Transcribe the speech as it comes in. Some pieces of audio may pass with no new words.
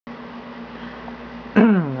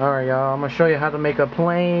Alright y'all, I'm gonna show you how to make a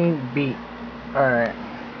plain beat. Alright,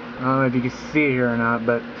 I don't know if you can see it here or not,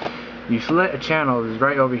 but you select a channel, it's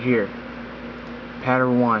right over here.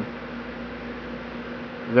 Pattern 1.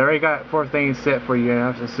 It's already got 4 things set for you,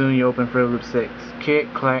 and as soon as you open Fruity Loop 6.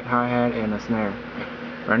 Kick, clap, hi-hat, and a snare.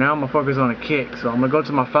 Right now I'm gonna focus on the kick, so I'm gonna go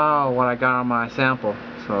to my file, what I got on my sample.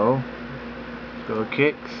 So, let's go to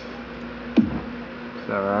kicks. Is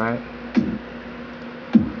that right?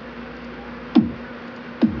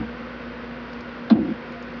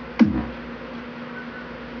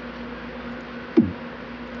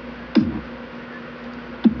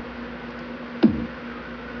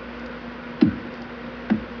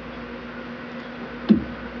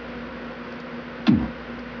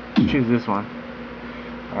 Choose this one.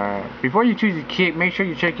 Alright, before you choose your kick, make sure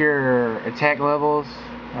you check your attack levels.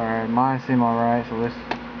 Alright, mine seem alright, so let's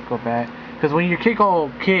go back. Because when you kick,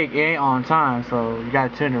 it ain't on time, so you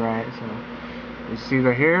gotta tune it right. So, you see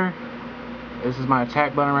right here, this is my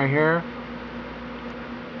attack button right here.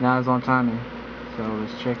 Now it's on timing. So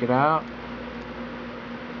let's check it out.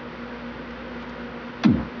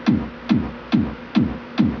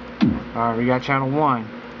 Alright, we got channel 1.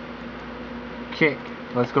 Kick.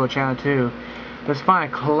 Let's go channel 2. Let's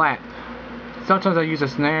find clap. Sometimes I use a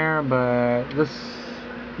snare, but let's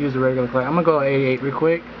use a regular clap. I'm gonna go 88 real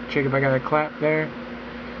quick. Check if I got a clap there.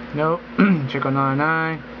 Nope. Check on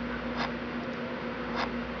 99.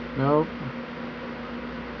 Nope.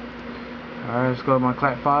 Alright, let's go to my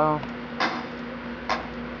clap file.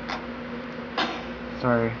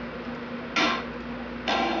 Sorry.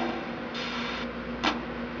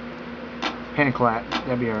 Hand clap.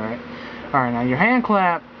 That'd be alright. Alright, now your hand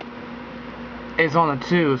clap is on a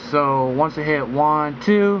 2, so once it hit 1,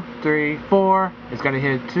 2, 3, 4, it's got to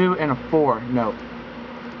hit 2 and a 4 note.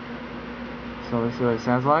 So let's see what it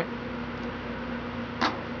sounds like.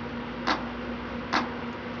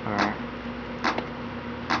 Alright.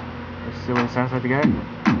 Let's see what it sounds like again.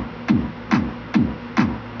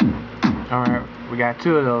 Alright, we got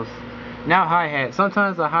 2 of those. Now hi-hat.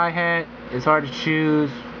 Sometimes the hi-hat is hard to choose,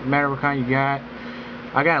 no matter what kind you got.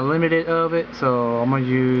 I got limited of it, so I'm gonna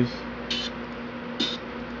use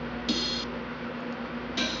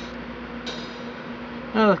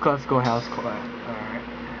let's go house clap. Alright.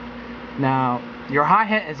 Now your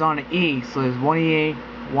hi-hat is on the E, so there's one E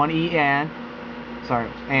and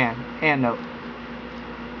note.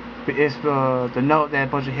 It's the note that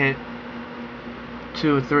supposed to hit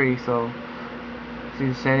 2 or 3, so see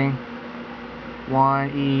the setting.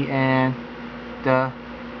 1 E and the,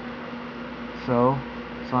 so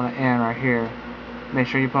it's on the end right here. Make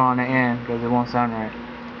sure you put on the end because it won't sound right.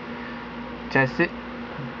 Test it.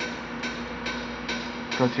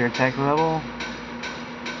 Go to your attack level.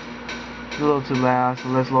 It's a little too loud, so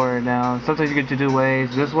let's lower it down. Sometimes you get to do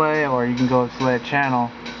ways this way, or you can go select channel,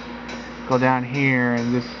 go down here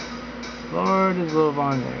and just lower this little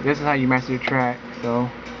volume there. This is how you master your track. So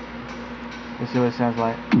let's see what it sounds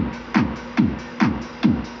like.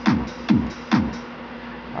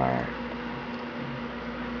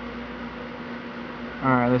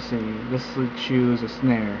 Alright, let's see. Let's choose a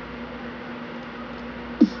snare.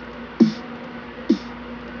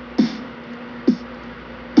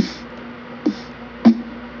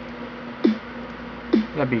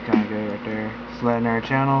 That'd be kind of good right there. Select another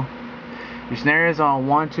channel. Your snare is on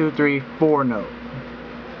 1, 2, 3, 4 note.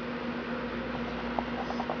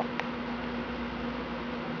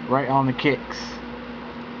 Right on the kicks.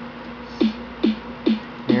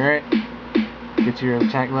 Hear it? Get to your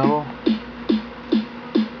attack level.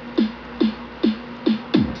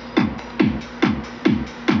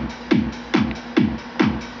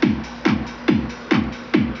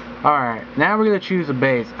 Alright, now we're going to choose a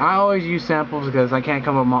bass. I always use samples because I can't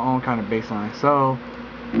come up with my own kind of bass line. So,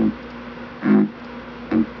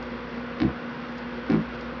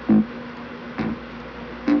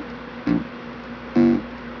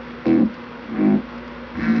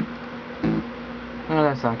 oh,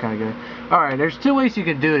 that sounds kind of good. Alright, there's 2 ways you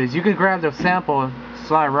can do this. You can grab the sample,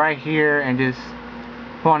 slide right here, and just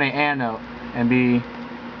put on an and note and be,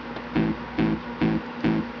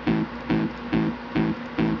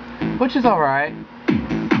 which is alright.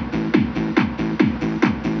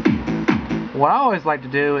 What I always like to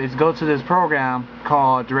do is go to this program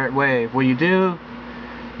called Direct Wave. What you do,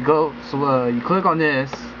 you click on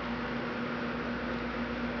this,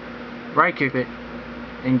 right click it,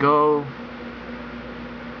 and go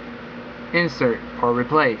insert or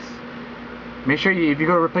replace. Make sure if you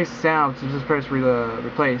go to replace the sound, just press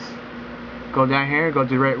replace. Go down here, go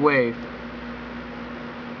Direct Wave.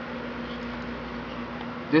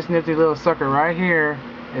 This nifty little sucker right here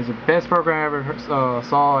is the best program I ever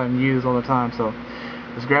saw and used all the time. So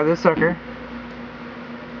Let's grab this sucker.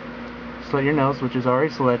 Select your notes, which is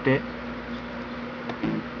already selected.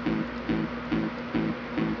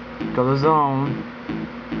 Go to zone.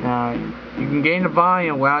 Now you can gain the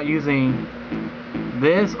volume without using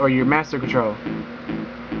this or your master control.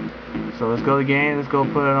 So let's go again. Let's go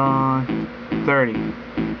put it on 30.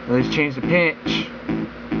 Let's change the pitch.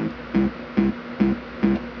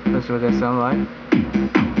 Let's see what that sounds like.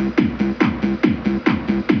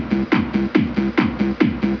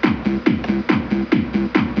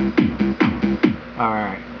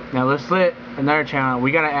 Alright, now let's select another channel.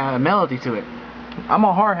 We gotta add a melody to it. I'm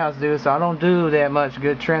a hard house dude, so I don't do that much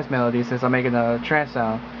good trance melody since I'm making a trance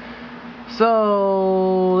sound.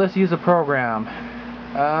 So let's use a program.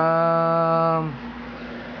 I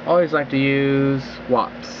always like to use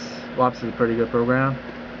WAPS. WAPS is a pretty good program.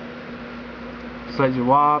 Select your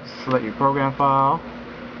WAPS, select your program file.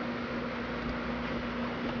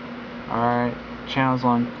 Alright, channels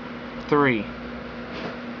on 3.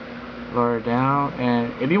 Lower it down,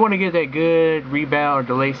 and if you want to get that good rebound or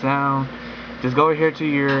delay sound, just go over here to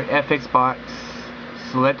your FX box,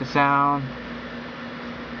 select the sound.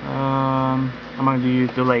 I'm going to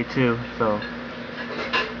use delay too, so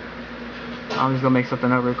I'm just going to make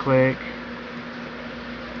something up real quick.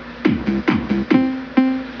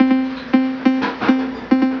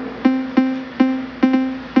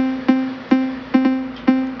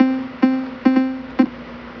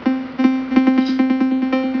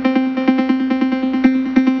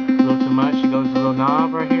 A little too much, it goes to the little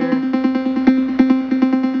knob right here.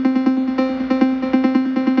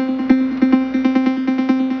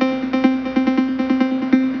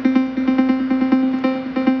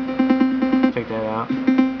 Take that out.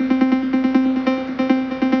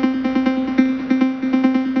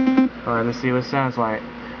 Alright, let's see what it sounds like.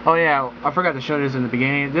 Oh yeah, I forgot to show this in the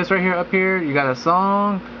beginning. This right here, up here, you got a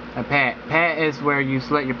song and pat. Pat is where you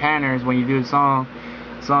select your patterns when you do the song.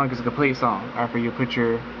 Song is a complete song after you put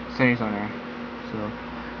your settings on there. So,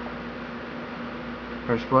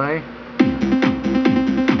 press play.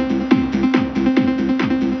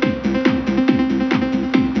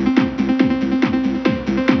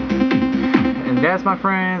 That's, my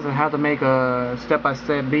friends, on how to make a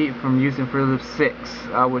step-by-step beat from using Fruity Loops 6.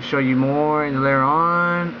 I will show you more in later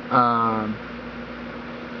on.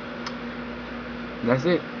 That's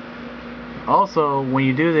it. Also, when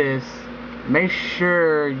you do this, make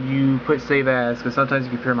sure you put save as, because sometimes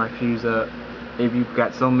you can pair my fuse up if you've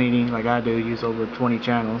got so many, like I do, use over 20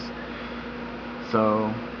 channels.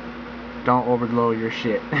 So don't overload your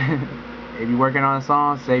shit. If you're working on a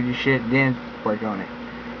song, save your shit, then work on it,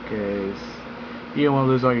 because you don't want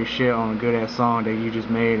to lose all your shit on a good ass song that you just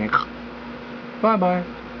made and bye bye.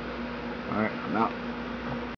 Alright, I'm out.